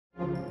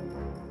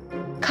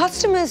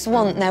Customers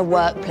want their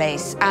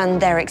workplace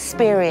and their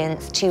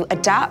experience to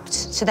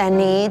adapt to their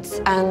needs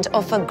and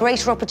offer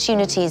greater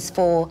opportunities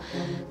for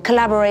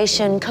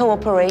collaboration,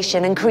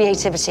 cooperation, and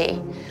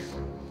creativity.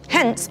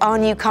 Hence our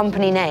new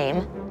company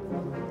name,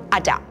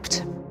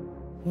 Adapt.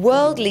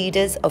 World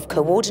leaders of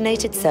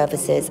coordinated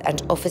services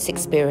and office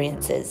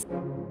experiences.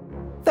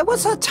 There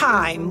was a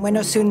time when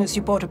as soon as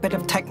you bought a bit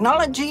of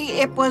technology,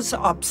 it was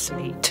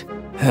obsolete.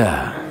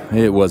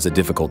 It was a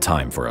difficult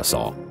time for us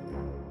all.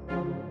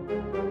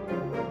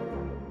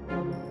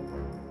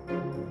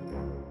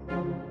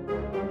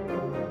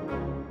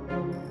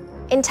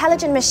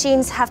 Intelligent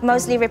machines have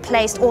mostly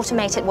replaced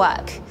automated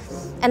work.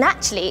 And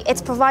actually,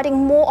 it's providing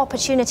more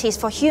opportunities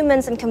for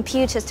humans and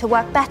computers to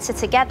work better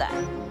together.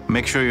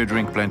 Make sure you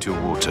drink plenty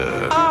of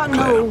water, Ah,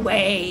 Claire. no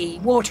way.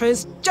 Water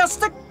is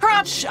just a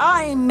crutch.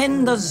 I'm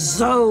in the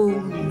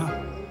zone.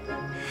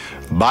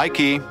 Bye,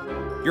 Key.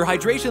 Your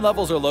hydration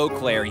levels are low,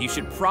 Claire. You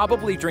should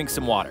probably drink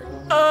some water.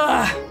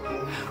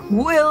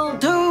 Will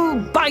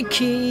do,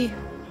 Bikey.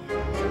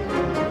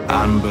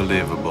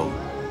 Unbelievable.